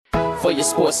For your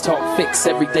sports talk fix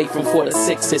every day from 4 to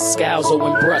 6, it's Scalzo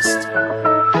and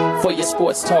Brust. For your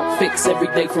sports talk fix every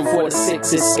day from 4 to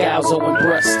 6, it's Scalzo and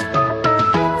Brust.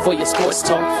 For your sports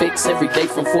talk fix every day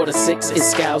from 4 to 6,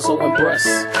 it's Scalzo and Brust.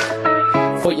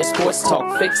 For your sports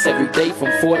talk fix every day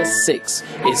from 4 to 6,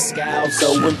 it's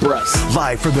Scalzo and Brust.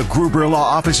 Live from the Gruber Law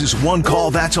Office's One Call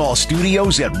That's All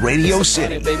studios at Radio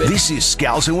City. This is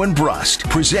Scalzo and Brust,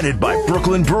 presented by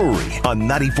Brooklyn Brewery on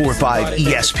 94.5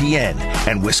 ESPN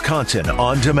and Wisconsin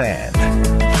On Demand.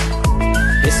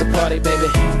 It's a party, baby.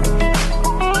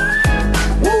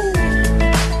 Woo!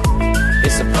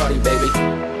 It's a party, baby.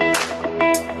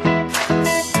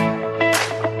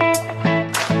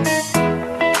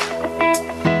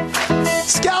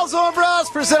 Scalzo and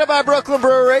Brust, presented by Brooklyn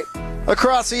Brewery,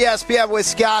 across ESPN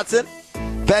Wisconsin.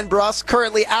 Ben Brust,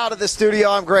 currently out of the studio.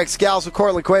 I'm Greg Scalzo,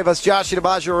 Cortland Cuevas, Josh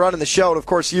DiMaggio running the show, and of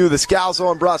course you, the Scalzo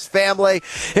and Brust family.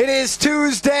 It is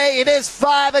Tuesday. It is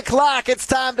 5 o'clock. It's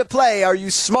time to play Are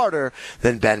You Smarter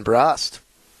Than Ben Brust?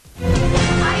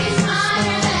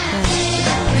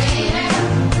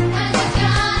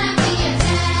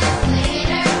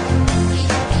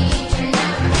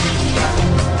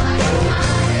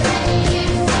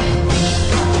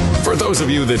 For those of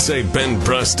you that say Ben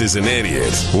Brust is an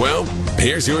idiot, well,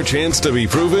 here's your chance to be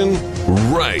proven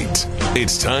right.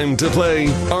 It's time to play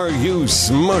Are You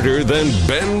Smarter Than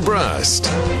Ben Brust?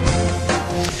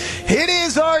 It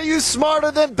is Are You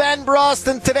Smarter Than Ben Brust?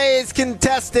 And today's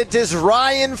contestant is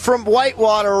Ryan from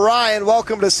Whitewater. Ryan,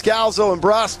 welcome to Scalzo and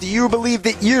Brust. Do you believe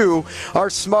that you are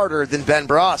smarter than Ben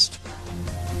Brust?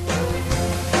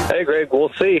 Hey, Greg,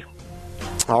 we'll see.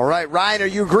 All right, Ryan, are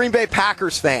you a Green Bay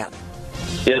Packers fan?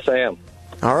 Yes, I am.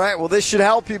 All right, well, this should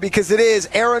help you because it is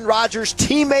Aaron Rodgers'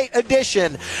 teammate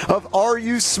edition of Are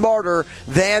You Smarter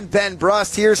Than Ben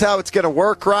Brust? Here's how it's going to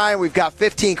work, Ryan. We've got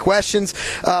 15 questions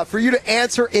for you to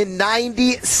answer in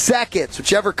 90 seconds,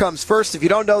 whichever comes first. If you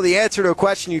don't know the answer to a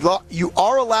question, you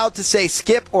are allowed to say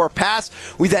skip or pass.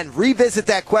 We then revisit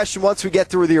that question once we get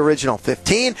through the original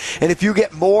 15. And if you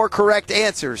get more correct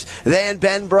answers than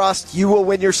Ben Brust, you will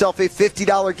win yourself a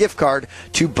 $50 gift card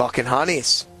to Buck and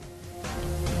Honey's.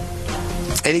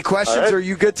 Any questions, right. or are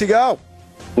you good to go?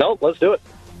 Nope, let's do it.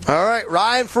 All right,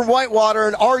 Ryan from Whitewater,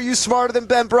 and Are You Smarter Than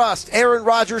Ben Brust? Aaron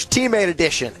Rodgers Teammate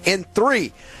Edition in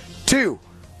 3, 2,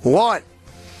 1.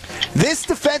 This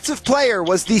defensive player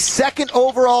was the second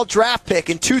overall draft pick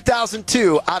in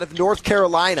 2002 out of North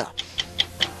Carolina.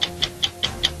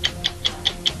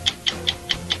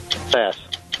 Pass.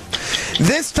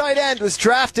 This tight end was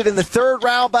drafted in the third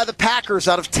round by the Packers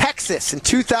out of Texas in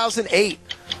 2008.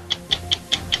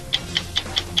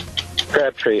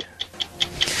 Crabtree.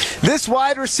 This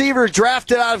wide receiver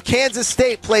drafted out of Kansas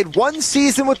State played one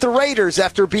season with the Raiders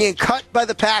after being cut by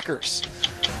the Packers.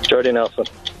 Jordy Nelson.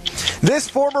 This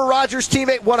former Rodgers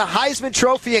teammate won a Heisman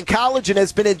Trophy in college and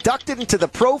has been inducted into the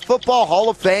Pro Football Hall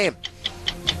of Fame.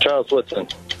 Charles Woodson.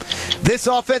 This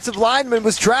offensive lineman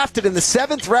was drafted in the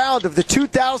 7th round of the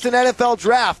 2000 NFL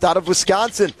Draft out of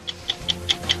Wisconsin.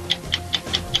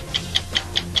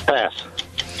 Pass.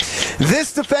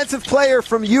 This defensive player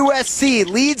from USC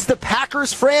leads the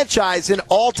Packers franchise in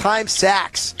all-time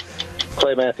sacks.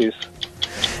 Clay Matthews.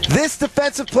 This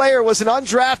defensive player was an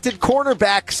undrafted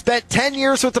cornerback, spent 10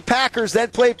 years with the Packers, then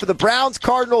played for the Browns,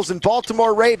 Cardinals, and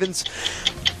Baltimore Ravens.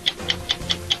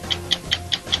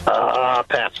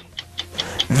 Pass.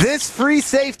 This free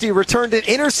safety returned an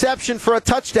interception for a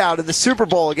touchdown in the Super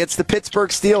Bowl against the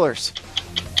Pittsburgh Steelers.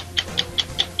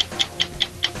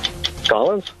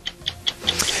 Collins.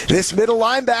 This middle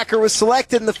linebacker was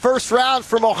selected in the first round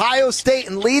from Ohio State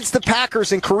and leads the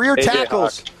Packers in career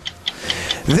tackles.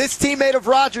 This teammate of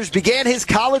Rodgers began his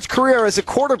college career as a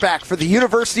quarterback for the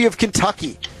University of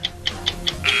Kentucky.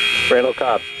 Randall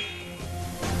Cobb.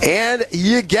 And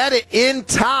you get it in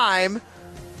time.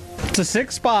 It's a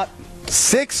 6 spot.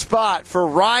 6 spot for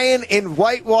Ryan in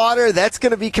Whitewater. That's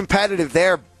going to be competitive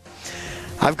there.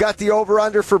 I've got the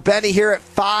over-under for Benny here at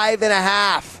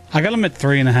 5.5. I got him at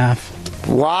 3.5.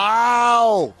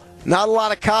 Wow. Not a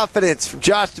lot of confidence from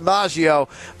Josh DiMaggio,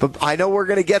 but I know we're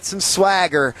going to get some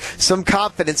swagger, some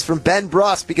confidence from Ben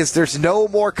Brust because there's no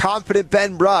more confident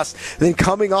Ben Brust than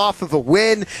coming off of a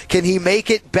win. Can he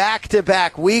make it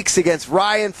back-to-back weeks against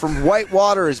Ryan from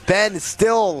Whitewater as Ben is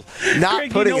still not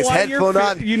Greg, putting his headphone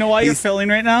on? You know why you're feeling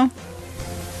right now?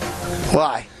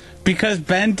 Why? Because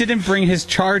Ben didn't bring his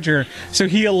charger, so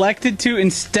he elected to,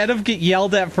 instead of get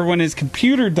yelled at for when his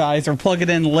computer dies or plug it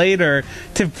in later,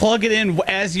 to plug it in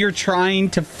as you're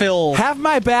trying to fill. Have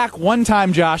my back one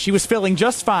time, Josh. He was filling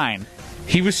just fine.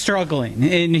 He was struggling,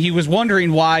 and he was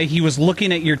wondering why he was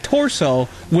looking at your torso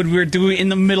when we were doing in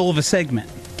the middle of a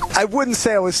segment. I wouldn't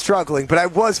say I was struggling, but I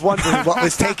was wondering what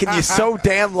was taking you so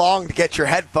damn long to get your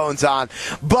headphones on.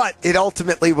 But it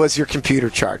ultimately was your computer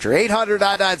charger.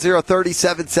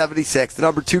 800-990-3776. The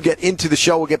number 2, get into the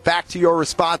show. We'll get back to your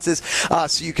responses,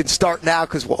 so you can start now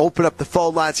because we'll open up the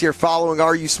phone lines here following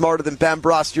Are You Smarter Than Ben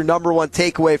Brust? Your number 1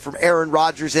 takeaway from Aaron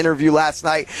Rodgers' interview last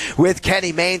night with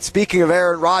Kenny Mayne. Speaking of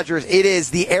Aaron Rodgers, it is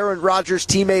the Aaron Rodgers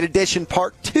Teammate Edition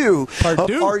Part 2 of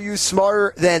Are You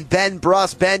Smarter Than Ben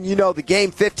Brust? Ben, you know the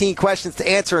game. 15 questions to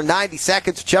answer in 90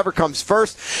 seconds, whichever comes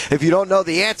first. If you don't know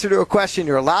the answer to a question,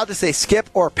 you're allowed to say skip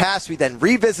or pass. We then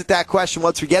revisit that question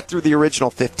once we get through the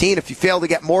original 15. If you fail to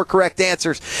get more correct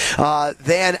answers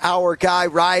than our guy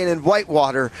Ryan in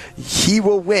Whitewater, he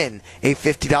will win a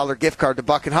 $50 gift card to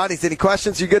Buck and Honey's. Any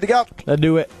questions? You good to go? Let's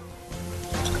do it.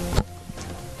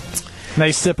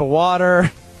 Nice sip of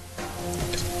water.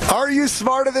 Are you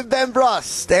smarter than Ben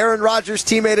Brust? Aaron Rodgers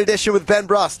Teammate Edition with Ben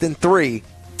Brust in 3,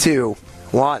 2,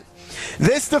 1.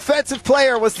 This defensive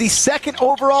player was the 2nd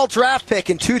overall draft pick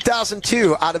in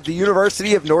 2002 out of the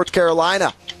University of North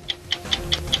Carolina.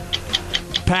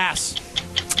 Pass.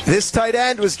 This tight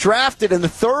end was drafted in the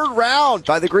 3rd round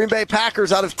by the Green Bay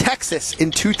Packers out of Texas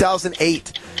in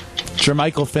 2008.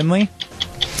 Jermichael Finley.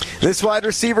 This wide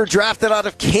receiver drafted out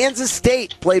of Kansas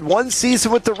State played 1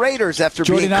 season with the Raiders after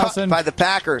Jordy being Nelson. cut by the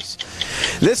Packers.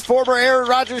 This former Aaron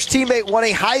Rodgers teammate won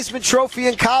a Heisman Trophy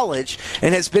in college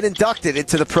and has been inducted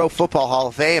into the Pro Football Hall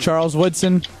of Fame. Charles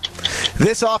Woodson.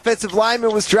 This offensive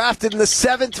lineman was drafted in the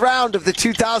 7th round of the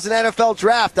 2000 NFL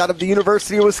Draft out of the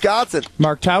University of Wisconsin.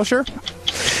 Mark Tauscher.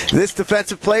 This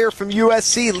defensive player from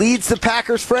USC leads the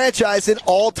Packers franchise in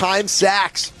all-time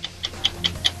sacks.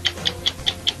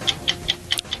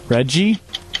 Reggie.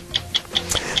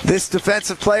 This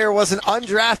defensive player was an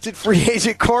undrafted free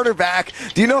agent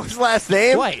cornerback. Do you know his last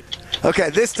name? White. Okay,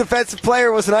 this defensive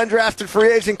player was an undrafted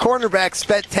free agent cornerback,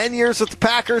 spent 10 years with the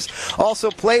Packers, also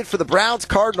played for the Browns,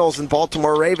 Cardinals, and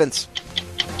Baltimore Ravens.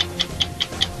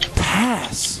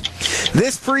 Pass.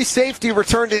 This free safety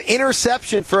returned an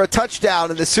interception for a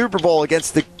touchdown in the Super Bowl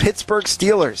against the Pittsburgh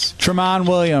Steelers. Tramon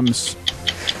Williams.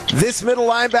 This middle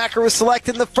linebacker was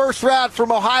selected in the 1st round from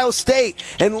Ohio State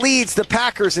and leads the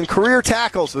Packers in career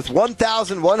tackles with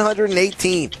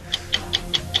 1,118.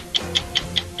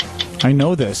 I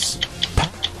know this.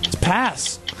 It's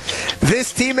pass.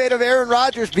 This teammate of Aaron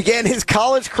Rodgers began his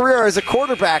college career as a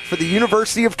quarterback for the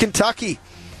University of Kentucky.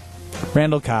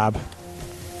 Randall Cobb.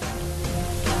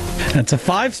 That's a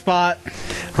 5 spot.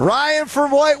 Ryan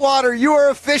from Whitewater, you are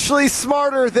officially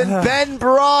smarter than Ben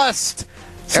Brust.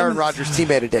 Aaron Rodgers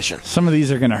Teammate Edition. Some of these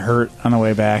are going to hurt on the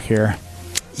way back here.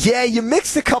 Yeah, you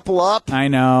mixed a couple up. I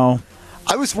know.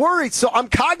 I was worried, so I'm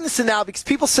cognizant now because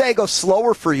people say I go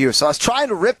slower for you, so I was trying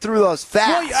to rip through those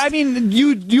fast. Well, I mean,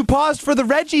 you paused for the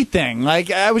Reggie thing.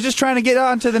 Like, I was just trying to get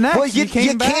on to the next. Well, you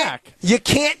came back. You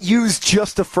can't use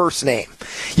just the first name.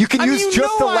 You can use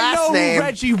just the last I know name. Who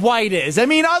Reggie White is. I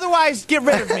mean, otherwise, get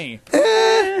rid of me.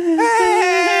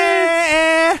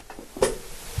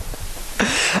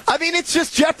 I mean, it's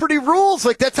just Jeopardy rules.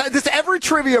 Like that's every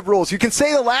trivia rules. You can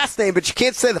say the last name, but you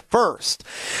can't say the first.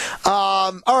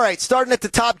 All right, starting at the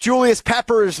top, Julius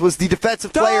Peppers was the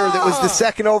defensive player that was the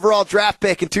 2nd overall draft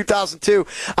pick in 2002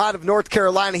 out of North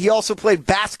Carolina. He also played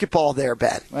basketball there,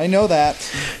 Ben. I know that.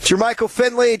 Jermichael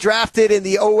Finley, drafted in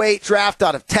the 2008 draft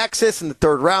out of Texas in the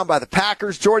 3rd round by the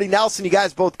Packers. Jordy Nelson, you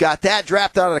guys both got that.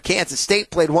 Drafted out of Kansas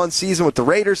State, played 1 season with the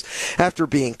Raiders after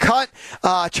being cut.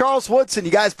 Charles Woodson,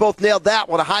 you guys both nailed that.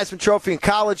 Won a Heisman Trophy in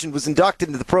college and was inducted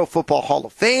into the Pro Football Hall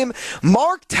of Fame.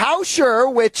 Mark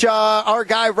Tauscher, which our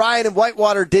guy Ryan in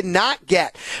Whitewater did not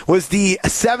get, was the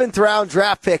 7th round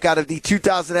draft pick out of the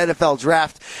 2000 NFL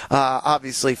Draft,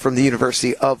 obviously from the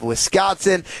University of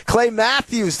Wisconsin. Clay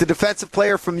Matthews, the defensive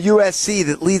player from USC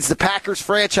that leads the Packers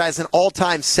franchise in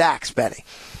all-time sacks, Benny.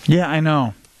 Yeah, I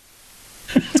know.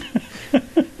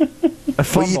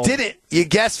 Well, you did it. You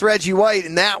guessed Reggie White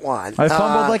in that one. I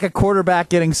fumbled like a quarterback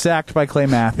getting sacked by Clay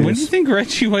Matthews. When do you think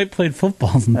Reggie White played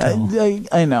football until?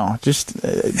 I know. Just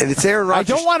and it's Aaron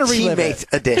Rodgers' I don't want to relive Teammate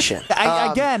it. Edition.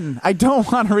 I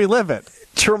don't want to relive it.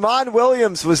 Tramon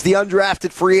Williams was the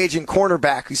undrafted free agent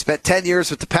cornerback who spent 10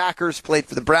 years with the Packers, played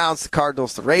for the Browns, the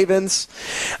Cardinals, the Ravens.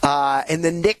 And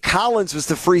then Nick Collins was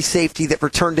the free safety that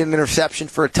returned an interception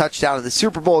for a touchdown in the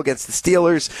Super Bowl against the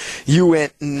Steelers. You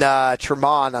went and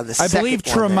Tramon on the second one. I believe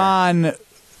Tramon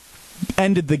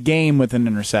ended the game with an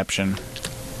interception.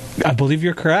 I believe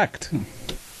you're correct.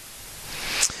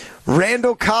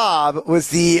 Randall Cobb was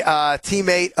the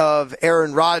teammate of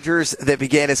Aaron Rodgers that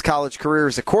began his college career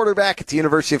as a quarterback at the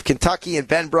University of Kentucky. And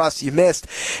Ben Brust, you missed.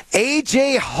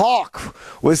 A.J. Hawk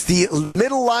was the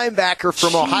middle linebacker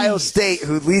from Ohio State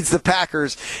who leads the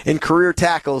Packers in career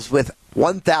tackles with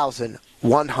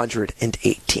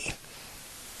 1,118.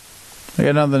 I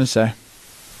got nothing to say.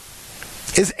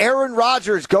 Is Aaron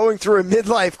Rodgers going through a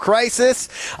midlife crisis?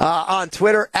 On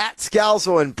Twitter, at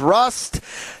Scalzo and Brust.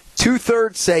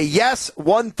 2/3 say yes,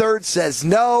 1/3 says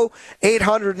no.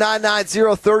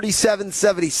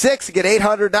 800-990-3776. Again,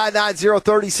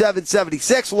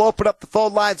 800-990-3776. We'll open up the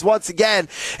phone lines once again,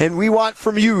 and we want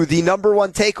from you the number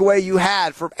one takeaway you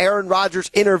had from Aaron Rodgers'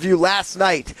 interview last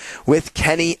night with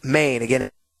Kenny Mayne.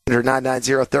 Again,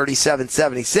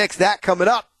 800-990-3776. That coming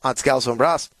up on Scalzo and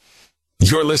Brust.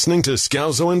 You're listening to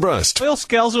Scalzo and Brust. Loyal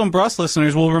Scalzo and Brust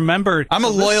listeners will remember. I'm a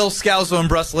loyal Scalzo and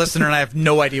Brust listener, and I have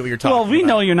no idea what you're talking about. Well, we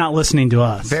know you're not listening to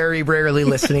us. Very rarely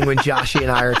listening when Joshy and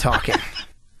I are talking.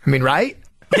 I mean, right?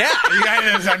 Yeah,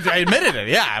 I admitted it.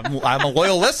 Yeah, I'm a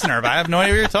loyal listener, but I have no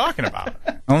idea what you're talking about.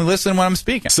 I only listen when I'm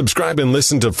speaking. Subscribe and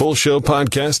listen to full show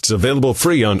podcasts available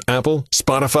free on Apple,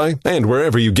 Spotify, and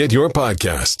wherever you get your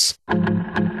podcasts.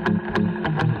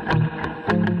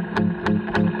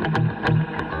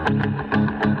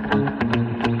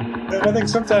 I think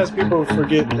sometimes people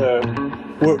forget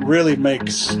what really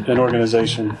makes an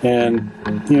organization. And,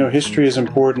 history is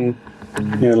important,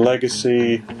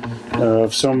 legacy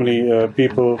of so many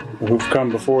people who've come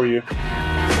before you.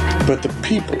 But the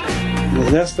people,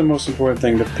 that's the most important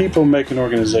thing. The people make an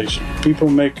organization. People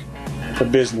make a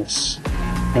business.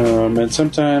 And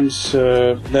sometimes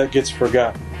that gets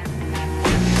forgotten.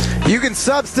 You can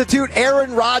substitute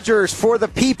Aaron Rodgers for the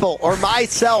people or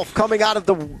myself coming out of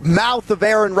the mouth of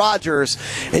Aaron Rodgers,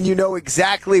 and you know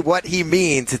exactly what he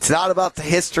means. It's not about the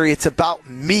history. It's about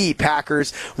me,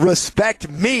 Packers. Respect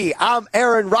me. I'm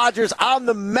Aaron Rodgers. I'm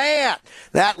the man.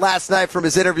 That last night from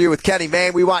his interview with Kenny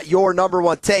Mayne. We want your number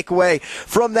one takeaway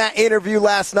from that interview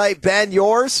last night. Ben,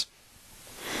 yours?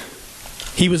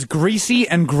 He was greasy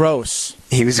and gross.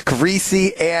 He was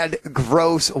greasy and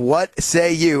gross. What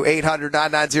say you?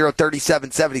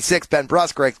 800-990-3776. Ben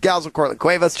Brust, Greg Scalzo, Cortland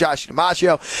Cuevas, Josh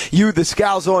DiMaggio. You, the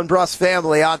Scalzo and Brust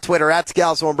family on Twitter, at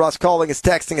Scalzo and Brust, calling us,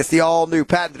 texting us, the all-new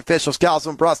patented official Scalzo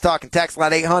and Brust talking text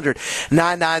line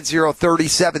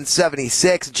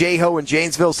 800-990-3776. J-Ho in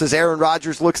Janesville says Aaron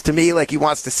Rodgers looks to me like he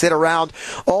wants to sit around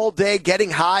all day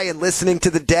getting high and listening to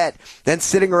the Dead, then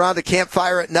sitting around a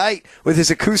campfire at night with his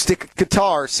acoustic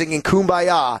guitar singing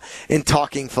Kumbaya and talking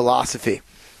philosophy.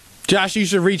 Josh, you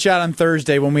should reach out on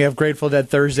Thursday when we have Grateful Dead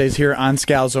Thursdays here on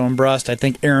Scalzo and Brust. I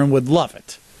think Aaron would love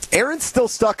it. Aaron's still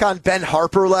stuck on Ben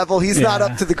Harper level. He's not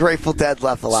up to the Grateful Dead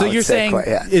level. So you're saying,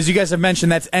 as you guys have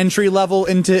mentioned, that's entry level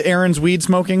into Aaron's weed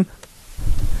smoking?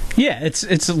 Yeah, it's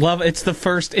the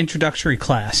first introductory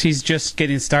class. He's just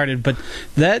getting started, but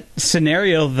that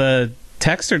scenario the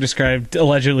texter described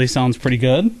allegedly sounds pretty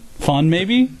good. Fun,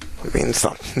 maybe? I mean, it's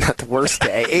not the worst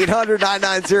day.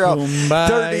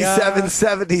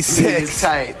 800-990-3776. Weed is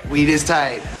tight. Weed is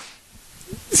tight.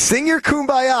 Sing your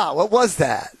Kumbaya. What was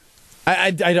that?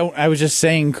 I was just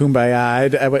saying Kumbaya. I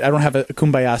don't have a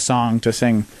Kumbaya song to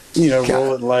sing.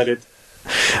 Roll it and light it.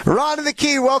 Ron in the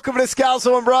Key, welcome to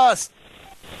Scalzo and Brust.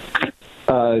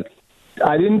 I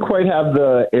didn't quite have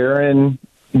the Aaron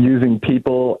using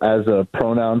people as a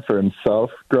pronoun for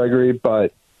himself, Gregory,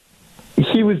 but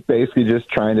he was basically just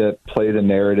trying to play the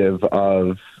narrative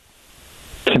of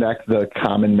connect the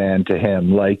common man to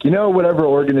him. Like, whatever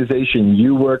organization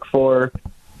you work for,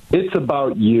 it's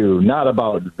about you, not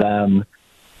about them.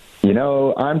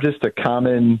 I'm just a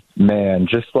common man,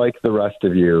 just like the rest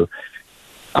of you.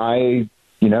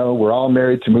 We're all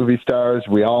married to movie stars.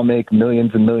 We all make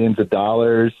millions and millions of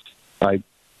dollars. I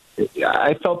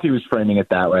felt he was framing it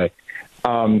that way.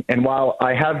 And while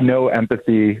I have no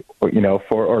empathy,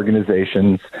 for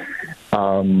organizations,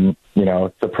 the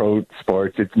pro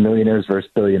sports, it's millionaires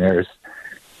versus billionaires.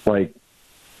 I'm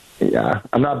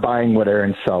not buying what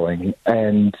Aaron's selling.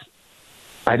 And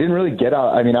I didn't really get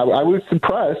out. I mean, I was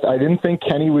impressed. I didn't think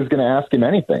Kenny was going to ask him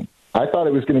anything. I thought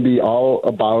it was going to be all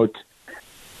about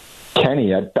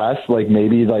Kenny at best.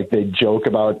 Maybe they joke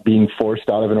about being forced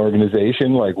out of an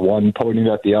organization, one pointing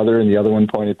at the other and the other one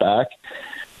pointed back.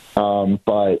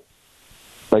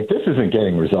 But this isn't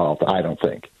getting resolved, I don't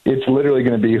think. It's literally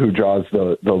going to be who draws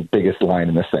the biggest line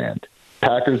in the sand.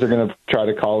 Packers are going to try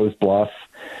to call his bluff,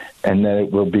 and then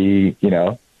it will be,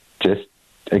 just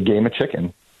a game of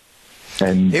chicken.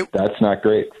 And that's not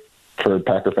great for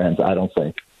Packer fans, I don't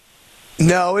think.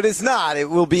 No, it is not. It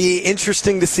will be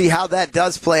interesting to see how that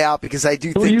does play out, because I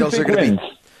do think those are going to be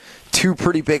two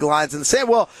pretty big lines in the sand.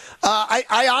 Well,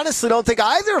 I honestly don't think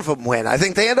either of them win. I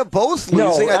think they end up both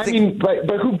losing. No, I mean,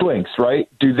 but who blinks, right?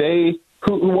 Do they?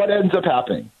 What ends up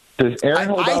happening? Does Aaron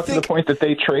hold out to the point that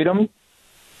they trade him?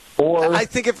 Or I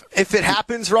think if it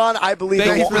happens, Ron, I believe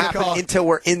it won't happen until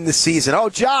we're in the season. Oh,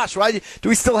 Josh, do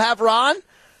we still have Ron?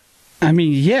 I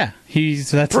mean, yeah,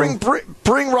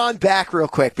 bring Ron back real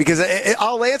quick, because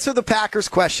I'll answer the Packers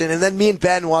question, and then me and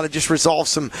Ben want to just resolve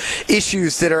some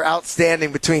issues that are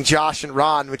outstanding between Josh and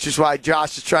Ron, which is why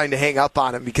Josh is trying to hang up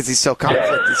on him, because he's so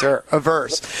conflict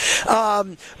averse.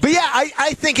 But yeah,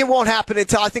 I think it won't happen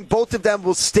I think both of them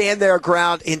will stand their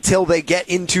ground until they get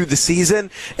into the season,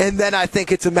 and then I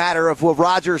think it's a matter of, will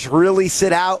Rodgers really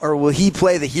sit out, or will he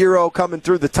play the hero coming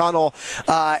through the tunnel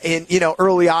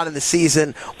early on in the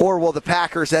season, or will the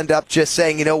Packers end up just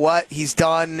saying, you know what, he's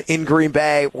done in Green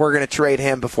Bay, we're going to trade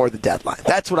him before the deadline.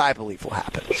 That's what I believe will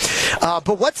happen.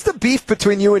 But what's the beef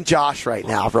between you and Josh right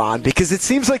now, Ron? Because it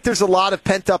seems like there's a lot of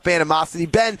pent-up animosity.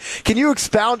 Ben, can you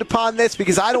expound upon this?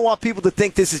 Because I don't want people to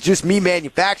think this is just me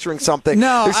manufacturing something.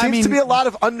 No, there seems to be a lot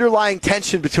of underlying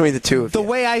tension between the two of you. The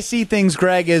way I see things,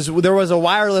 Greg, is there was a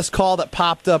wireless call that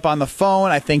popped up on the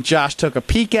phone. I think Josh took a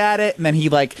peek at it, and then he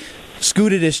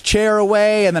scooted his chair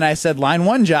away, and then I said, "Line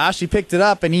 1, Josh." He picked it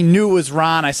up, and he knew it was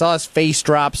Ron. I saw his face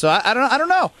drop, so I don't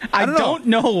know. I don't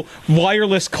know,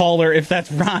 wireless caller, if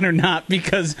that's Ron or not,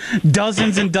 because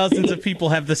dozens and dozens of people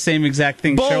have the same exact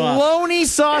thing show up. Bologna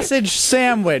sausage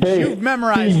sandwich. Hey, you've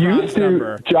memorized Ron's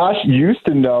number. Josh used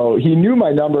to know. He knew my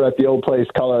number at the old place,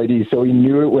 caller ID, so he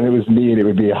knew it when it was me, and it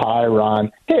would be, "Hi,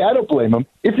 Ron." Hey, I don't blame him.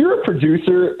 If you're a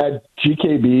producer at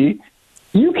GKB,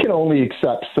 you can only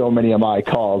accept so many of my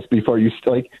calls before you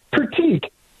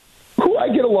critique who I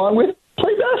get along with,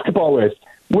 play basketball with.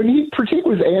 When Pratik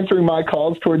was answering my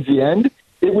calls towards the end,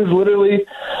 it was literally,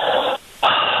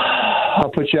 "I'll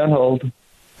put you on hold."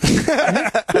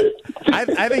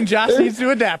 I think Josh needs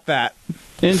to adapt that.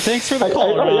 And thanks for the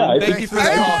call, Ron. Thank you for the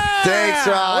call. Thanks,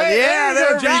 Ron.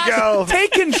 There we go.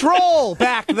 Take control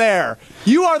back there.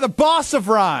 You are the boss of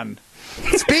Ron.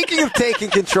 Speaking of taking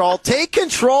control, take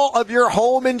control of your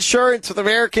home insurance with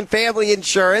American Family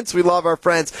Insurance. We love our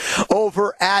friends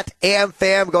over at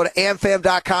AmFam. Go to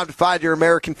amfam.com to find your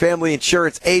American Family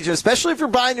Insurance agent, especially if you're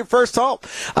buying your first home.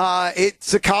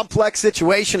 It's a complex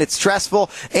situation. It's stressful.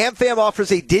 AmFam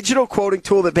offers a digital quoting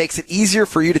tool that makes it easier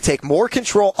for you to take more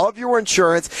control of your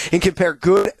insurance and compare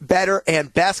good, better,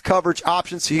 and best coverage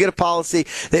options so you get a policy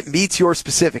that meets your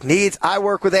specific needs. I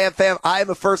work with AmFam. I am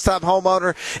a first-time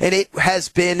homeowner, and it has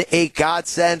been a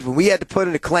godsend. When we had to put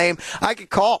in a claim, I could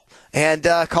call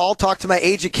talk to my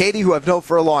agent Katie, who I've known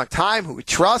for a long time, who we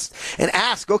trust, and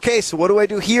ask, okay, so what do I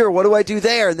do here? What do I do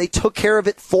there? And they took care of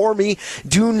it for me.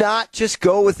 Do not just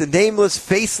go with the nameless,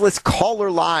 faceless caller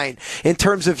line in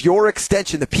terms of your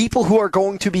extension. The people who are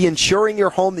going to be insuring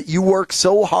your home that you work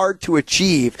so hard to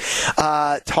achieve.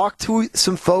 Talk to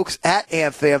some folks at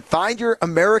AmFam. Find your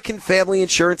American Family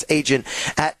Insurance agent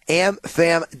at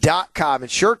amfam.com.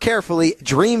 Insure carefully,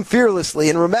 dream fearlessly,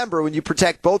 and remember, when you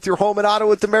protect both your home and auto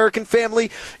with American Family,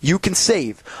 you can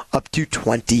save up to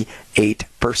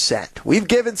 28%. We've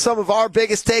given some of our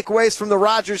biggest takeaways from the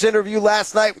Rodgers interview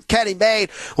last night with Kenny Mayne.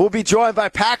 We'll be joined by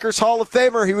Packers Hall of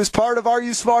Famer. He was part of Are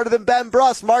You Smarter Than Ben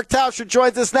Brust? Mark Tauscher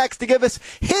joins us next to give us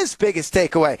his biggest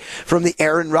takeaway from the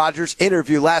Aaron Rodgers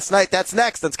interview last night. That's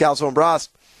next on Scalzo and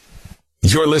Brust.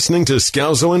 You're listening to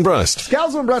Scalzo and Brust.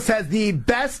 Scalzo and Brust has the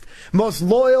best, most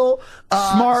loyal,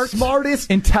 smartest,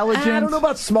 intelligent. I don't know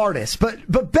about smartest,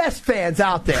 but best fans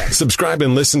out there. Subscribe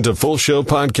and listen to full show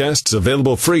podcasts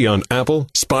available free on Apple,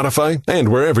 Spotify, and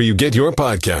wherever you get your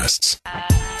podcasts.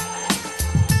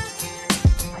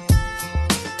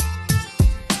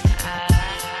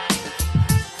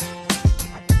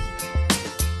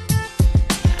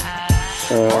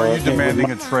 Are you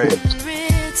demanding a trade?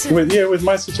 With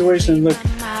my situation, look,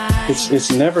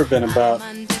 it's never been about,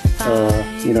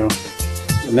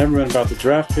 never been about the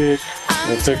draft pick.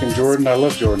 Picking Jordan, I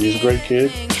love Jordan. He's a great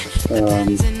kid.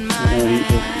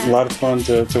 A lot of fun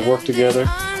to work together.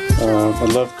 I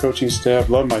love the coaching staff,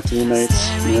 love my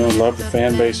teammates. Love the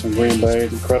fan base in Green Bay.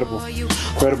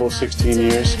 Incredible 16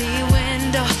 years.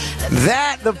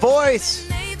 That, the voice,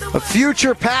 a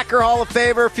future Packer Hall of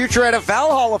Famer, future NFL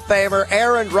Hall of Famer,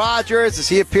 Aaron Rodgers, as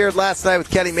he appeared last night with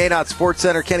Kenny Mayne on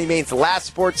Sportscenter. Kenny Mayne's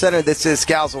last Sportscenter. This is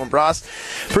Scalzo and Brust,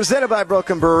 presented by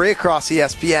Brooklyn Brewery across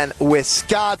ESPN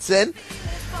Wisconsin.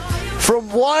 From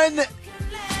one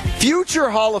future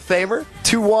Hall of Famer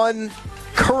to one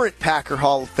current Packer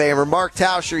Hall of Famer, Mark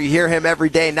Tauscher. You hear him every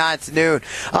day, 9 to noon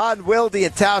on Wilde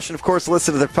and Tausch. And, of course,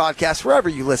 listen to their podcast wherever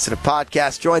you listen to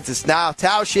podcasts. Joins us now.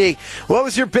 Tauschi, what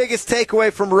was your biggest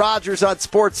takeaway from Rodgers on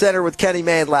SportsCenter with Kenny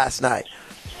Mayne last night?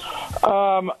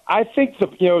 I think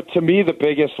to me the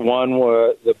biggest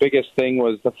thing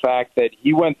was the fact that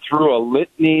he went through a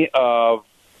litany of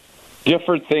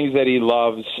different things that he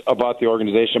loves about the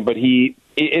organization, but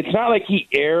it's not like he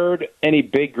aired any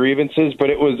big grievances,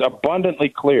 but it was abundantly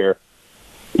clear.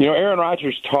 Aaron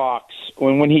Rodgers talks.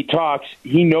 When he talks,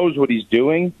 he knows what he's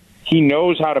doing. He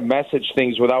knows how to message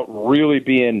things without really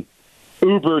being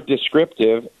uber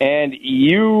descriptive, and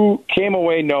you came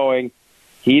away knowing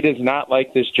he does not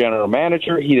like this general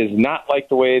manager. He does not like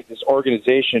the way this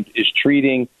organization is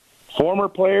treating former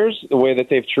players, the way that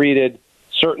they've treated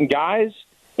certain guys,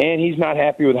 and he's not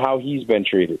happy with how he's been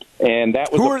treated. And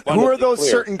that was who are those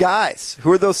certain guys?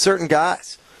 Who are those certain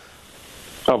guys?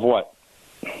 Of what?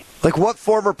 Like what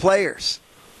former players?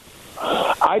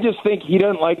 I just think he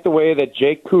doesn't like the way that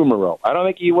Jake Kumaro. I don't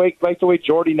think he liked the way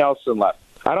Jordy Nelson left.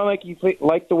 I don't think he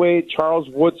liked the way Charles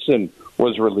Woodson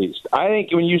was released. I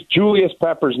think when Julius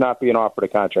Peppers not being offered a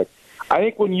contract, I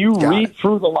think when you read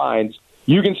through the lines,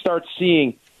 you can start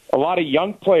seeing a lot of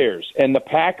young players and the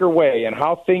Packer way and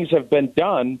how things have been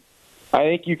done. I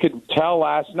think you could tell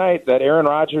last night that Aaron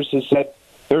Rodgers has said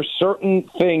there's certain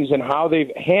things and how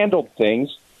they've handled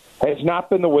things has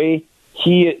not been the way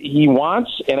he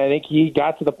wants, and I think he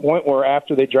got to the point where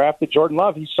after they drafted Jordan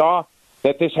Love, he saw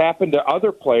that this happened to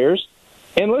other players.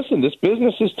 And listen, this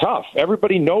business is tough.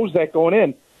 Everybody knows that going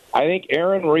in. I think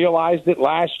Aaron realized it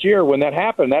last year when that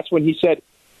happened. That's when he said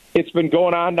it's been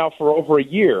going on now for over a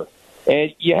year.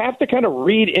 And you have to kind of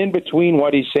read in between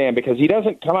what he's saying because he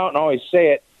doesn't come out and always say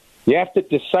it. You have to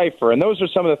decipher. And those are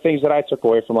some of the things that I took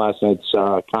away from last night's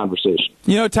conversation.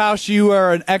 Tausch, you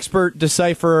are an expert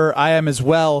decipherer. I am as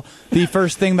well. The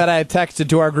first thing that I had texted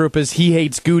to our group is he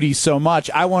hates Goody so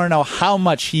much. I want to know how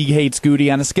much he hates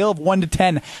Goody. On a scale of 1 to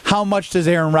 10, how much does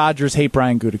Aaron Rodgers hate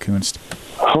Brian Gutekunst?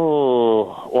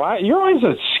 Oh, well, you're always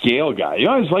a scale guy. You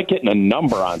always like getting a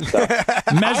number on stuff.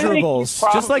 Measurables,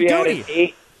 just like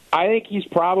Goody. I think he's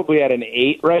probably at an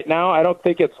 8 right now. I don't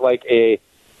think it's like a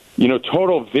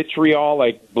total vitriol,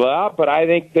 like blah, but I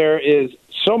think there is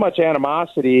so much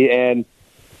animosity and,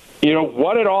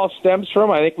 what it all stems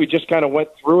from. I think we just kind of went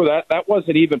through that. That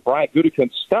wasn't even Brian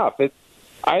Gutekunst's stuff.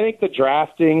 I think the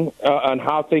drafting on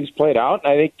how things played out,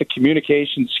 and I think the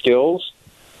communication skills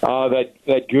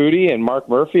that Goody and Mark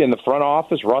Murphy and the front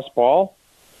office, Russ Ball,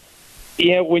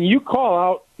 when you call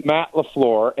out Matt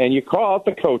LaFleur and you call out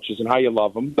the coaches and how you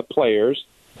love them, the players,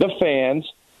 the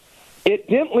fans, it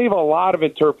didn't leave a lot of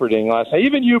interpreting last night.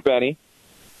 Even you, Benny,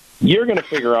 you're going to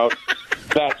figure out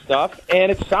that stuff,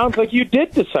 and it sounds like you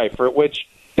did decipher it, which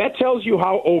that tells you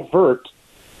how overt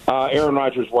Aaron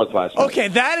Rodgers was last night. Okay,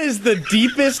 that is the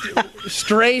deepest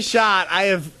stray shot I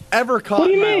have ever caught. What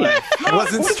do you mean? It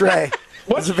wasn't stray.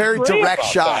 It was a very direct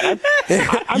shot.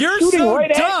 I'm You're so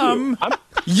right dumb.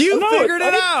 You figured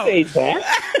it out.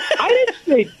 I didn't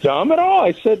say dumb at all.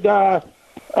 I said, I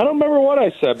don't remember what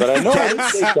I said, but I know I didn't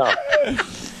say dumb.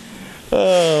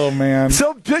 Oh, man.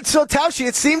 So Tauschi,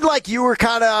 it seemed like you were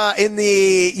kind of in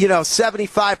the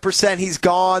 75% he's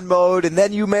gone mode, and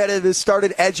then you might have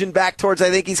started edging back towards I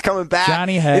think he's coming back.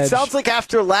 Johnny Hedge. It sounds like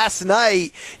after last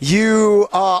night you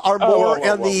are more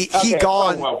on the he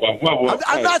gone.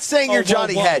 I'm not saying you're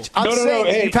Johnny Hedge. I'm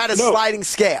saying you've had a sliding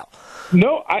scale.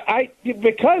 No, I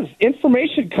because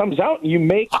information comes out and you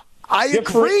make I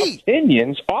agree.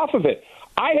 Opinions off of it.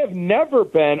 I have never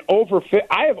been over.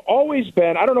 I have always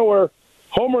been. I don't know where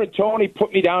Homer and Tony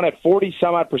put me down at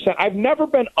 40-some-odd%. I've never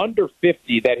been under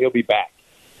 50 that he'll be back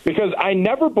because I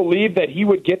never believed that he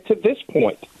would get to this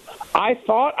point. I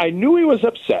knew he was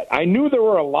upset. I knew there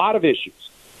were a lot of issues.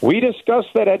 We discussed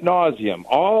that ad nauseum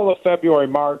all of February,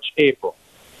 March, April.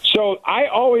 So I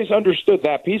always understood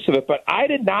that piece of it, but I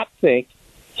did not think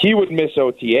he would miss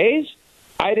OTAs.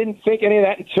 I didn't think any of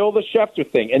that until the Schefter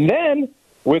thing. And then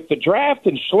with the draft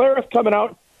and Schlereth coming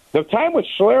out, the time when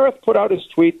Schlereth put out his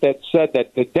tweet that said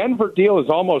that the Denver deal is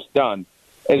almost done,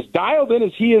 as dialed in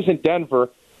as he is in Denver,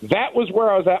 that was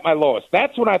where I was at my lowest.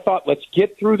 That's when I thought, let's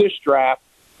get through this draft,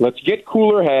 let's get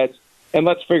cooler heads, and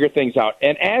let's figure things out.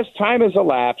 And as time has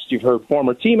elapsed, you've heard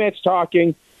former teammates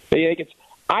talking.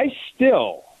 I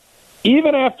still,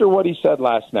 even after what he said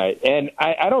last night, and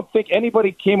I don't think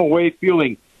anybody came away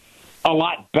feeling a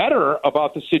lot better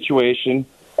about the situation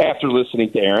after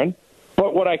listening to Aaron.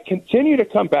 But what I continue to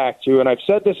come back to, and I've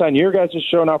said this on your guys'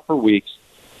 show now for weeks,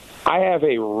 I have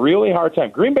a really hard time.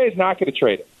 Green Bay's not going to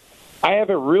trade him. I have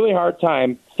a really hard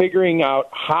time figuring out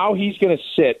how he's going to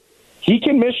sit he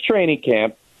can miss training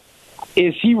camp.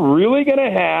 Is he really going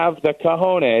to have the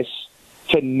cojones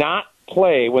to not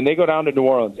play when they go down to New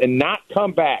Orleans and not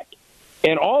come back?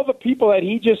 And all the people that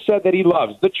he just said that he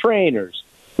loves, the trainers,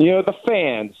 the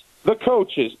fans, the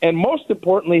coaches, and most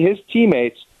importantly, his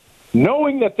teammates,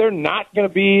 knowing that they're not going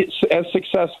to be as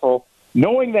successful,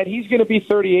 knowing that he's going to be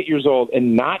 38 years old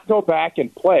and not go back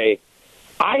and play,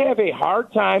 I have a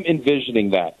hard time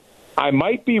envisioning that. I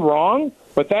might be wrong,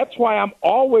 but that's why I'm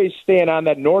always staying on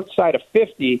that north side of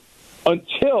 50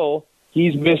 until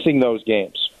he's missing those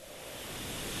games.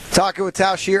 Talking with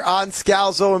Tauscher on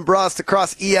Scalzo and Brust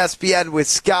across ESPN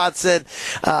Wisconsin.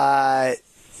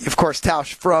 Of course,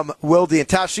 Tausch from Wilde. And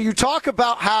Tausch, so you talk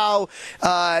about how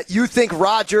you think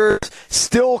Rodgers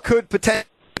still could potentially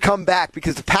come back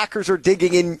because the Packers are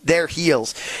digging in their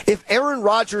heels. If Aaron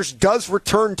Rodgers does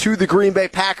return to the Green Bay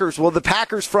Packers, will the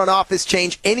Packers front office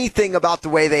change anything about the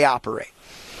way they operate?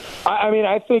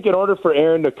 I think in order for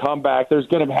Aaron to come back, there's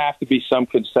going to have to be some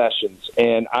concessions.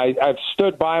 And I've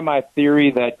stood by my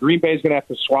theory that Green Bay is going to have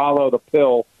to swallow the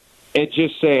pill and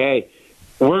just say, hey,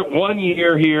 we're 1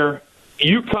 year here.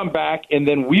 You come back, and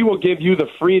then we will give you the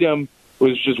freedom,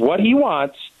 which is what he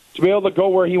wants, to be able to go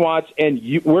where he wants, and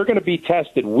we're going to be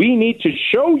tested. We need to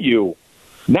show you,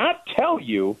 not tell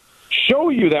you, show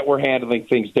you that we're handling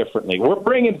things differently. We're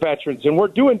bringing veterans, and we're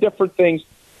doing different things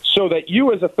so that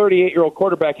you as a 38-year-old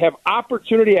quarterback have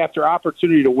opportunity after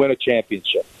opportunity to win a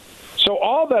championship. So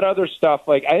all that other stuff,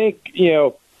 I think,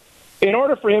 in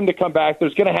order for him to come back,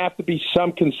 there's going to have to be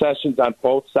some concessions on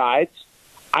both sides.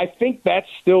 I think that's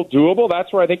still doable.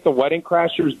 That's where I think the Wedding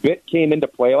Crashers bit came into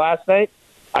play last night.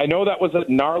 I know that was a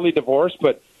gnarly divorce,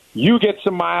 but you get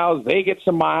some miles, they get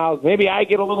some miles, maybe I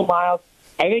get a little miles.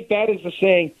 I think that is the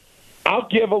saying, I'll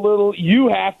give a little, you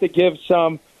have to give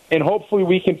some, and hopefully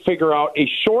we can figure out a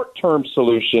short-term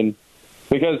solution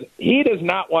because he does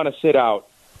not want to sit out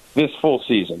this full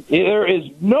season. There is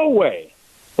no way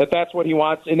that that's what he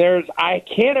wants, and I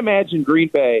can't imagine Green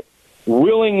Bay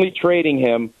willingly trading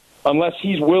him unless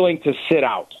he's willing to sit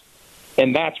out.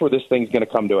 And that's where this thing's going to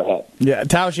come to a head. Yeah,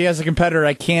 Tauscher, as a competitor,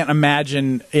 I can't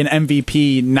imagine an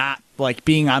MVP not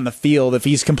being on the field if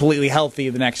he's completely healthy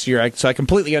the next year. So I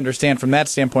completely understand from that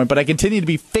standpoint. But I continue to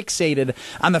be fixated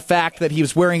on the fact that he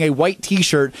was wearing a white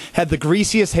T-shirt, had the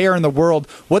greasiest hair in the world.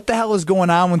 What the hell is going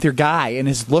on with your guy and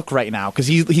his look right now? Because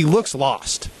he looks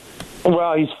lost.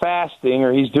 Well, he's fasting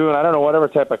or he's doing, I don't know, whatever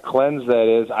type of cleanse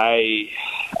that is.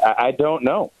 I don't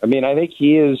know. I think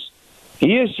he is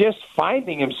just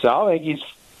finding himself. I think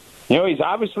he's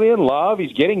obviously in love.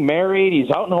 He's getting married.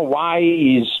 He's out in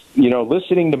Hawaii. He's,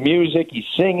 listening to music. He's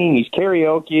singing. He's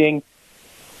karaokeing.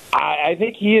 I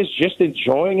think he is just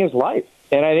enjoying his life.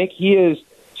 And I think he is,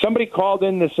 somebody called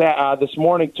in this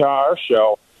morning to our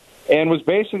show and was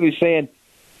basically saying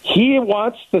he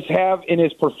wants to have in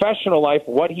his professional life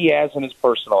what he has in his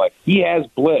personal life. He has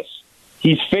bliss.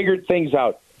 He's figured things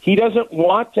out. He doesn't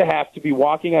want to have to be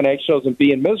walking on eggshells and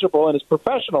being miserable in his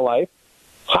professional life.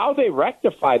 How they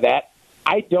rectify that,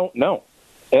 I don't know.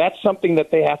 And that's something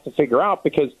that they have to figure out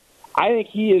because I think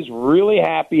he is really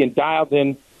happy and dialed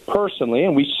in personally,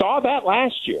 and we saw that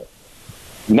last year.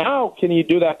 Now, can you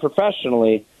do that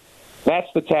professionally?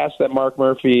 That's the task that Mark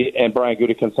Murphy and Brian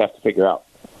Gutekunst have to figure out.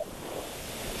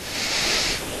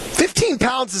 15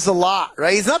 pounds is a lot,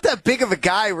 right? He's not that big of a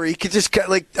guy where he could just,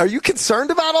 are you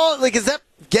concerned about all, does that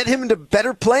get him into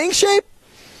better playing shape?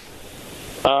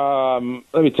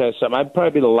 Let me tell you something. I'd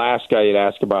probably be the last guy you'd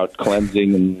ask about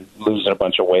cleansing and losing a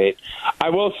bunch of weight. I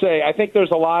will say, I think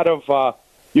there's a lot of,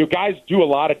 guys do a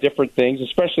lot of different things,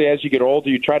 especially as you get older.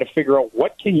 You try to figure out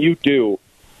what can you do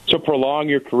to prolong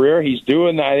your career. He's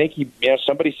doing that. I think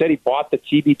somebody said he bought the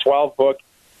TB12 book.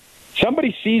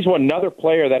 Somebody sees another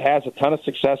player that has a ton of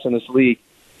success in this league.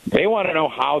 They want to know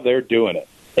how they're doing it.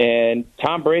 And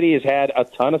Tom Brady has had a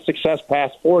ton of success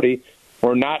past 40,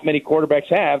 where not many quarterbacks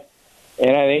have.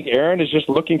 And I think Aaron is just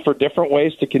looking for different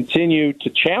ways to continue to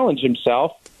challenge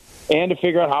himself and to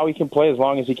figure out how he can play as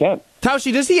long as he can.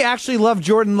 Tauscher, does he actually love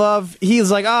Jordan Love?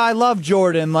 He's like, I love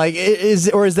Jordan. Is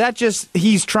that just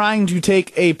he's trying to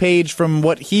take a page from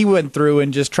what he went through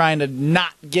and just trying to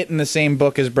not get in the same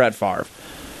book as Brett Favre?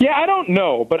 Yeah, I don't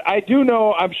know, but I do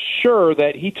know, I'm sure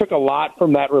that he took a lot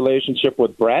from that relationship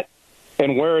with Brett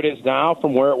and where it is now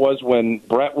from where it was when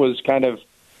Brett was kind of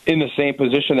in the same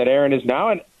position that Aaron is now.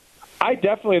 And I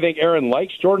definitely think Aaron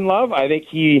likes Jordan Love. I think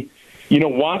he,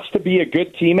 wants to be a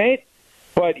good teammate,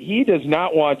 but he does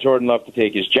not want Jordan Love to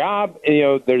take his job.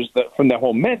 There's from the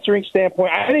whole mentoring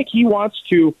standpoint, I think he wants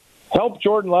to help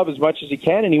Jordan Love as much as he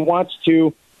can, and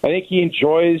I think he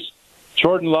enjoys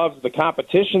Jordan Love, the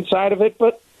competition side of it,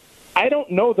 but I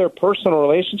don't know their personal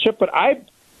relationship, but I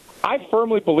I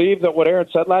firmly believe that what Aaron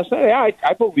said last night,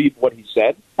 I believe what he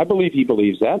said. I believe he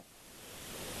believes that.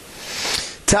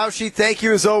 Tauscher, thank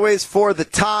you as always for the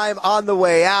time. On the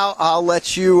way out, I'll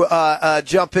let you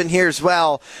jump in here as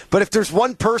well. But if there's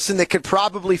one person that could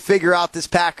probably figure out this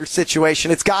Packers situation,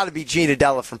 it's got to be Gina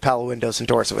Della from Pella Windows and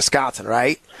Doors of Wisconsin,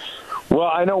 right? Well,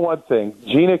 I know one thing.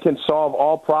 Gina can solve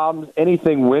all problems,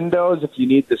 anything windows, if you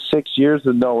need the 6 years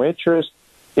with no interest.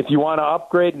 If you want to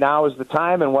upgrade, now is the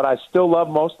time. And what I still love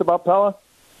most about Pella,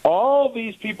 all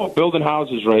these people building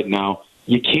houses right now,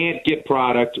 you can't get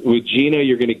product. With Gina,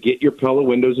 you're going to get your Pella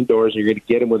windows and doors, and you're going to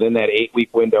get them within that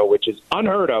 8-week window, which is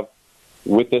unheard of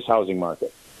with this housing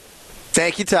market.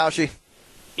 Thank you, Tauscher.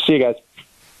 See you guys.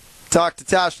 Talk to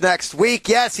Tausch next week.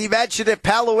 Yes, he mentioned it.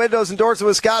 Pella Windows and Doors of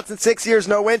Wisconsin. 6 years,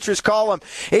 no interest. Call him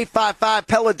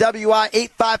 855-PELLA-WI,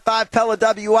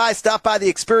 855-PELLA-WI. Stop by the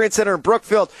Experience Center in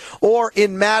Brookfield or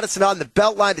in Madison on the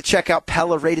Beltline to check out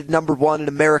Pella, rated #1 in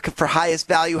America for highest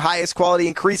value, highest quality,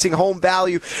 increasing home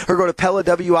value. Or go to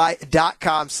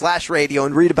PellaWI.com/radio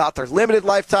and read about their limited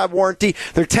lifetime warranty,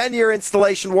 their 10-year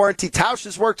installation warranty. Tausch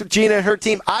has worked with Gina and her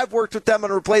team. I've worked with them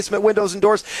on replacement windows and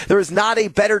doors. There is not a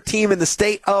better team in the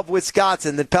state of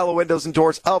Wisconsin than Pella Windows and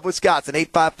Doors of Wisconsin.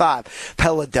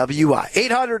 855-PELLA-WI.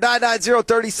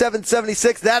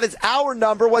 800-990-3776. That is our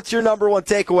number. What's your number one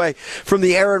takeaway from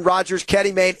the Aaron Rodgers,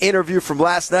 Kenny Mayne interview from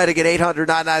last night? Again,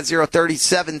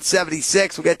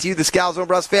 800-990-3776. We'll get to you, the Scalzo and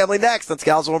Brust family, next on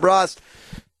Scalzo and Brust.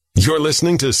 You're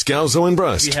listening to Scalzo and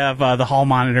Brust. We have the hall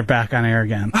monitor back on air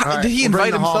again. Did he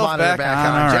invite himself back on?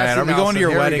 All right. Are we going to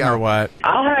your wedding or what?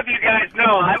 I'll have you guys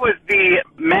know I was the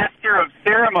master of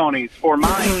ceremonies for my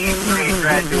 8th grade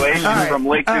graduation from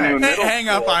Lake Canoe Middle School. Hang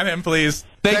up on him, please.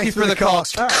 Thanks you for the call.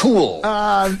 Cool.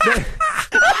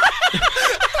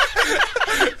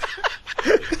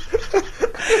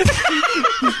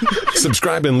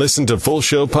 Subscribe and listen to full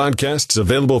show podcasts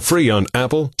available free on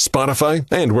Apple, Spotify,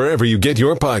 and wherever you get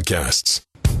your podcasts.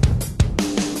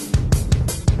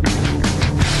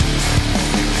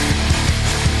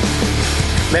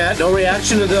 Matt, no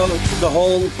reaction to the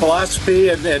whole philosophy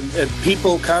and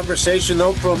people conversation,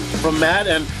 though, from Matt.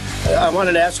 And I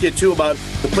wanted to ask you, too, about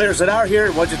the players that are here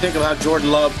and what you think of how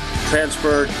Jordan Love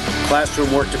transferred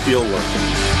classroom work to field work.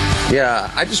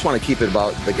 Yeah, I just want to keep it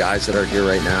about the guys that are here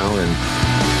right now. And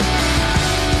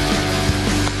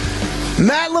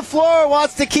Matt LaFleur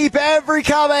wants to keep every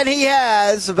comment he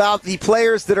has about the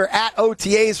players that are at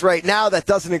OTAs right now. That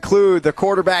doesn't include the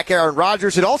quarterback, Aaron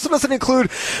Rodgers. It also doesn't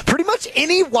include pretty much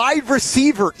any wide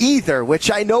receiver either, which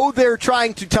I know they're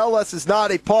trying to tell us is not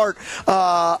a part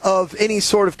of any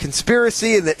sort of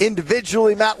conspiracy, and that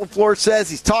individually Matt LaFleur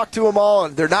says he's talked to them all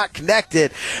and they're not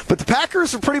connected. But the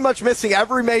Packers are pretty much missing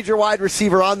every major wide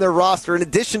receiver on their roster in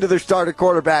addition to their starting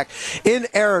quarterback in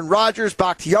Aaron Rodgers.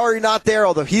 Bakhtiari not there,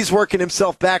 although he's working himself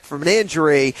back from an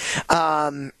injury.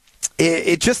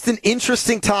 It's just an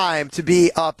interesting time to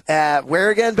be up at,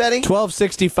 where again, Benny?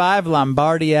 1265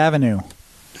 Lombardi Avenue.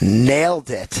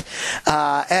 Nailed it.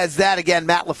 As that, again,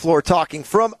 Matt LaFleur talking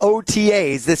from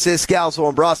OTAs. This is Scalzo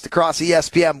and Brust across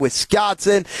ESPN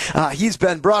Wisconsin. He's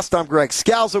Ben Brust. I'm Greg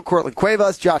Scalzo. Cortland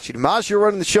Cuevas, Josh DiMaggio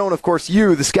running the show. And, of course,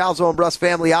 you, the Scalzo and Brust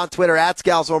family, on Twitter, at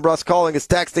Scalzo and Brust, calling us,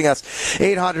 texting us,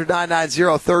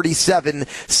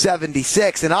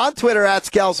 800-990-3776. And on Twitter, at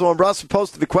Scalzo and Brust, we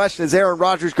posted the question, is Aaron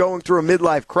Rodgers going through a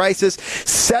midlife crisis?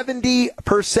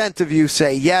 70% of you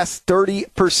say yes.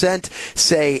 30%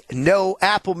 say no.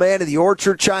 Apple Man of the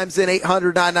Orchard chimes in,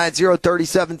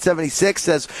 800-990-3776,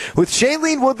 says, with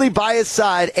Shailene Woodley by his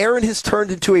side, Aaron has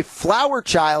turned into a flower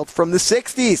child from the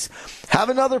 60s. Have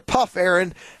another puff,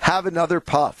 Aaron. Have another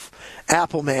puff.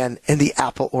 Apple Man in the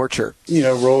Apple Orchard.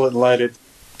 Roll it, light it.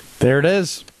 There it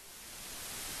is.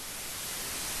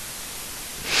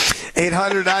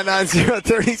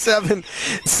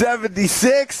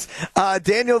 800-990-3776.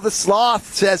 Daniel the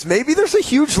Sloth says, maybe there's a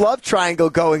huge love triangle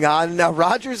going on. Now,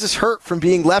 Rodgers is hurt from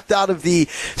being left out of the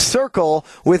circle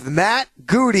with Matt,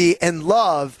 Goody, and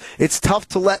Love. It's tough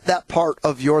to let that part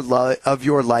of your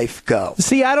life go.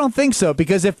 See, I don't think so,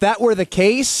 because if that were the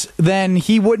case, then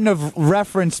he wouldn't have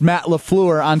referenced Matt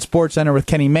LaFleur on SportsCenter with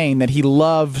Kenny Mayne, that he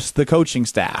loves the coaching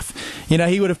staff.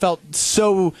 He would have felt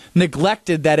so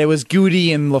neglected that it was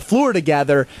Goody and LaFleur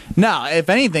together. No, if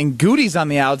anything, Goody's on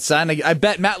the outside. I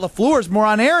bet Matt LaFleur's more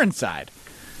on Aaron's side.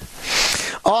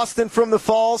 Austin from the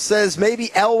Falls says maybe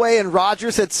Elway and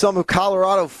Rodgers had some of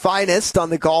Colorado's finest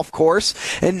on the golf course,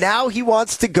 and now he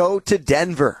wants to go to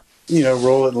Denver.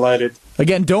 Roll it, light it.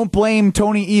 Again, don't blame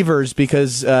Tony Evers,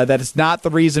 because that is not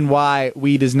the reason why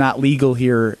weed is not legal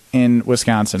here in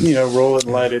Wisconsin. Roll it,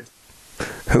 light it.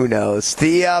 Who knows?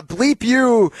 The bleep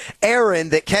you, Aaron,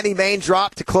 that Kenny Mayne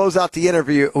dropped to close out the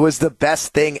interview was the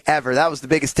best thing ever. That was the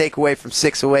biggest takeaway from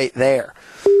 608 there.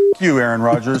 You, Aaron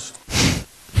Rodgers.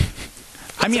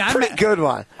 I mean, I'm a good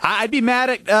one. I'd be mad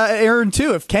at Aaron,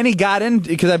 too, if Kenny got in,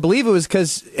 because I believe it was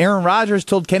because Aaron Rodgers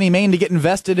told Kenny Mayne to get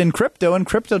invested in crypto, and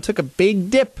crypto took a big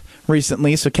dip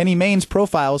recently, so Kenny Mayne's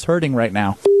profile is hurting right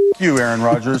now. You, Aaron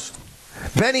Rodgers.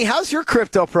 Benny, how's your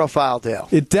crypto profile do?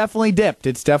 It definitely dipped.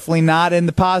 It's definitely not in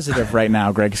the positive right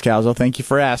now, Greg Scalzo. Thank you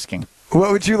for asking.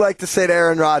 What would you like to say to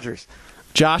Aaron Rodgers?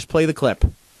 Josh, play the clip.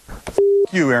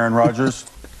 You, Aaron Rodgers.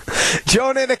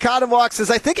 Jonah in Economwalk says,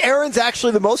 I think Aaron's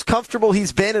actually the most comfortable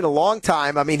he's been in a long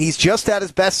time. I mean, he's just had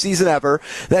his best season ever.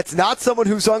 That's not someone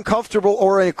who's uncomfortable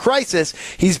or in a crisis.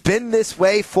 He's been this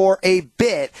way for a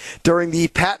bit during the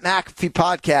Pat McAfee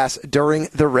podcast during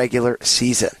the regular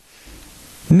season.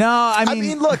 No, I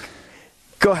mean look,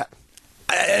 go ahead.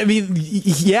 I mean,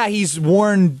 yeah, he's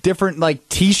worn different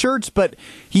T-shirts, but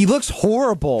he looks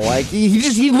horrible.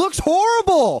 He looks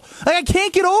horrible. I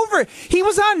can't get over it. He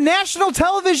was on national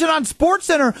television on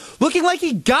SportsCenter, looking like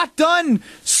he got done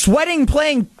sweating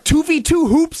playing 2v2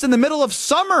 hoops in the middle of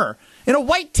summer in a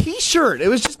white T-shirt.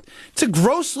 It's a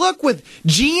gross look with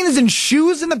jeans and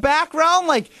shoes in the background.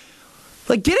 Like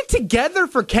get it together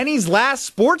for Kenny's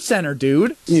last SportsCenter,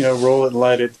 dude. Roll it and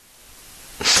light it.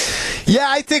 Yeah,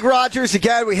 I think Rodgers,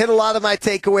 again, we hit a lot of my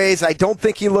takeaways. I don't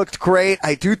think he looked great.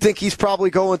 I do think he's probably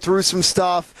going through some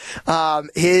stuff.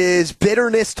 His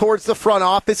bitterness towards the front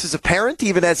office is apparent,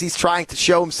 even as he's trying to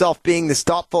show himself being this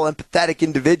thoughtful, empathetic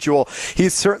individual.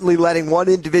 He's certainly letting one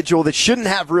individual that shouldn't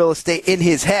have real estate in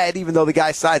his head, even though the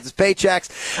guy signs his paychecks.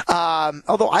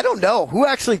 Although I don't know who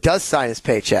actually does sign his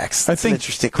paychecks. That's an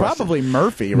interesting question. Probably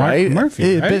Murphy, right?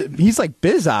 Murphy, right? He's like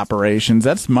biz operations.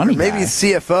 That's money. Maybe he's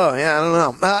CFO. Yeah, I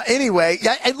don't know. Anyway,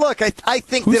 and look, I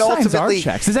think who that signs ultimately our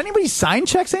checks? Does anybody sign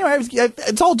checks anymore?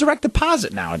 It's all direct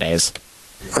deposit nowadays.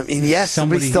 I mean, yes,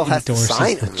 somebody still has to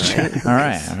sign it. Right? All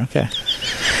right, okay.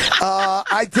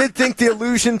 I did think the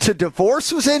allusion to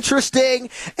divorce was interesting.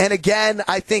 And again,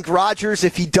 I think Rodgers,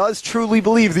 if he does truly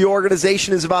believe the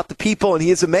organization is about the people and he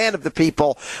is a man of the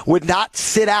people, would not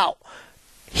sit out.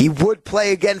 He would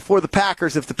play again for the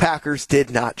Packers if the Packers did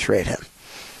not trade him.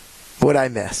 What'd I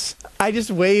miss? I just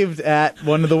waved at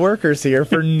one of the workers here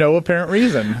for no apparent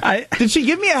reason. Did she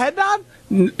give me a head nod?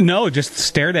 No, just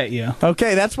stared at you.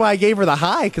 Okay, that's why I gave her the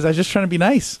hi, because I was just trying to be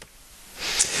nice.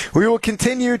 We will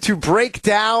continue to break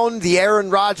down the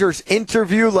Aaron Rodgers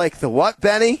interview like the what,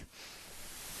 Benny?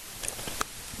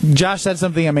 Josh said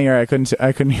something in my ear. I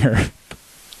couldn't hear.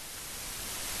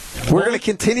 We're going to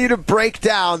continue to break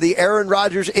down the Aaron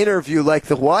Rodgers interview like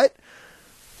the what?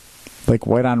 Like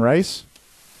white on rice?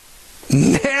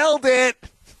 Nailed it!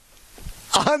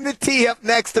 On the tee up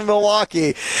next to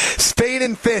Milwaukee, Spain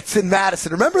and Fitz in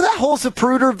Madison. Remember that whole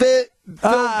Zapruder bit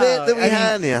that we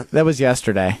had? Yeah. That was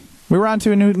yesterday. We were on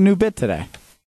to a new bit today.